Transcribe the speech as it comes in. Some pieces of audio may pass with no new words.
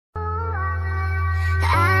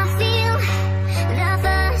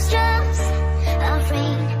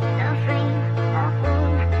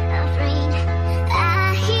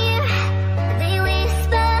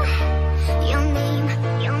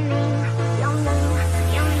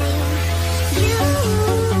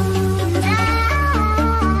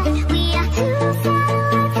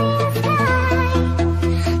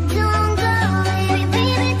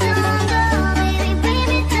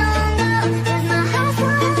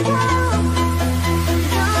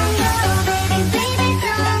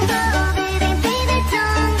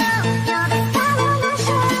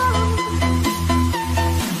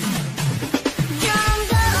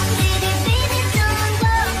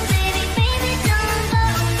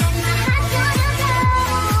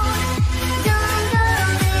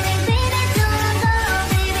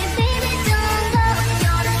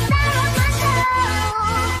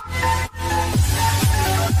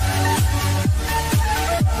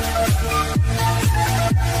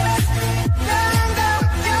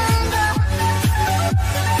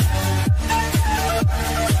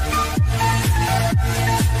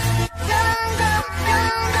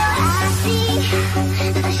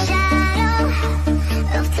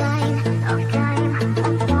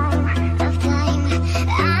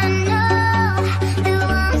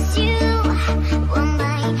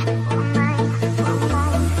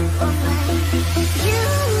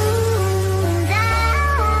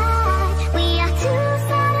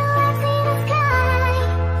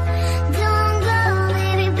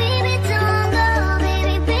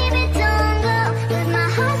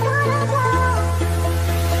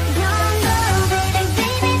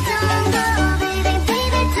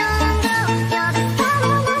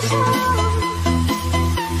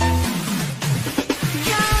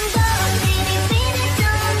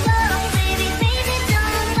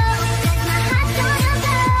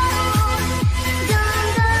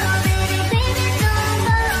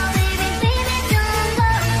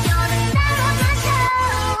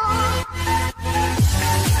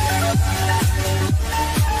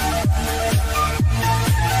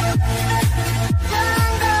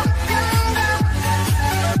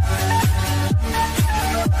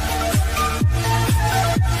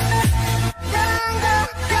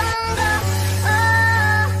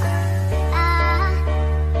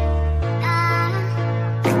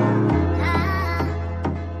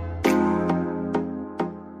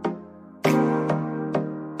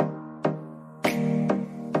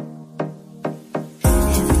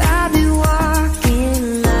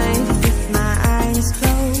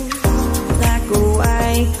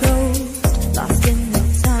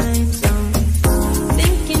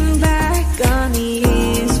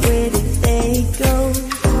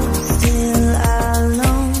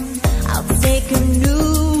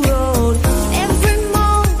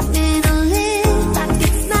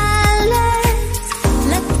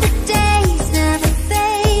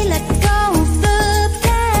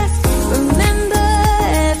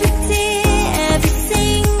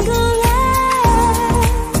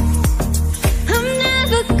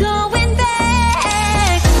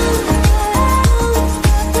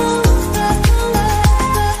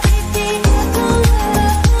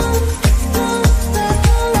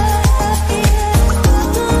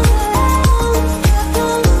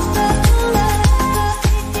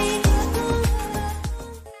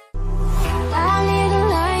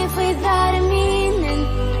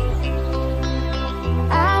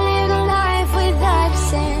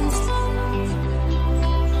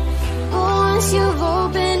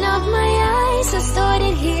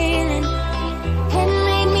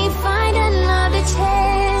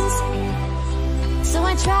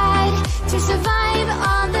to survive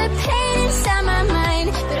all the pain inside my mind,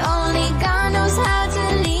 but only God knows how to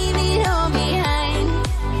leave it all behind.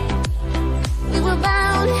 We were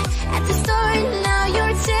bound at the start, now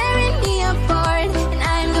you're tearing me apart, and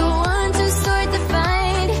I'm the one to start the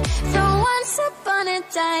fight. So once upon a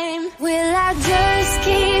time, will I just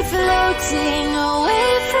keep floating away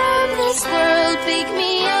from this world? Pick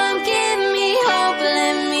me up, give me hope,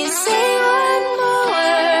 let me say one more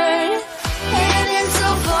word. Heading so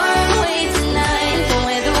far away tonight, but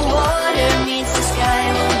where the water meets the sky,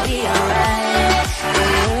 we'll be alright. The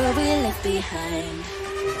world we left behind.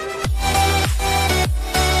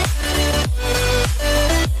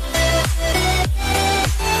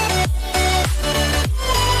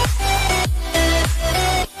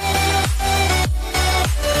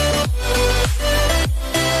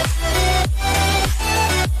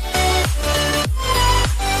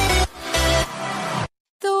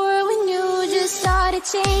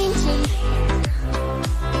 Changing.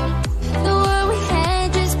 The world we had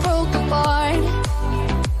just broke apart.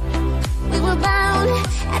 We were bound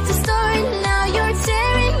at the start, now you're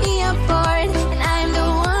tearing me apart, and I'm the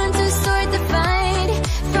one to start the fight.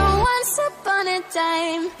 So once upon a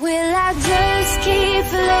time, will I just keep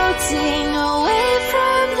floating away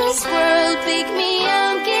from this world? Pick me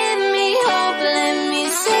up, give me hope, let me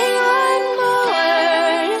say one more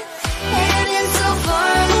word. Heading so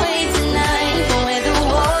far away tonight, but where the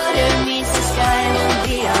water meets the sky, we'll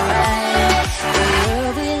be alright. The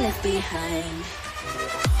world we left behind.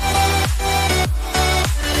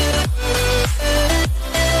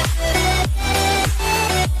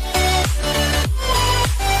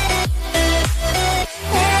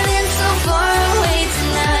 Heading so far away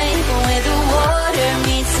tonight, but where the water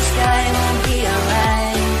meets the sky, we'll be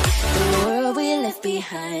alright. The world we left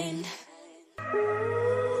behind.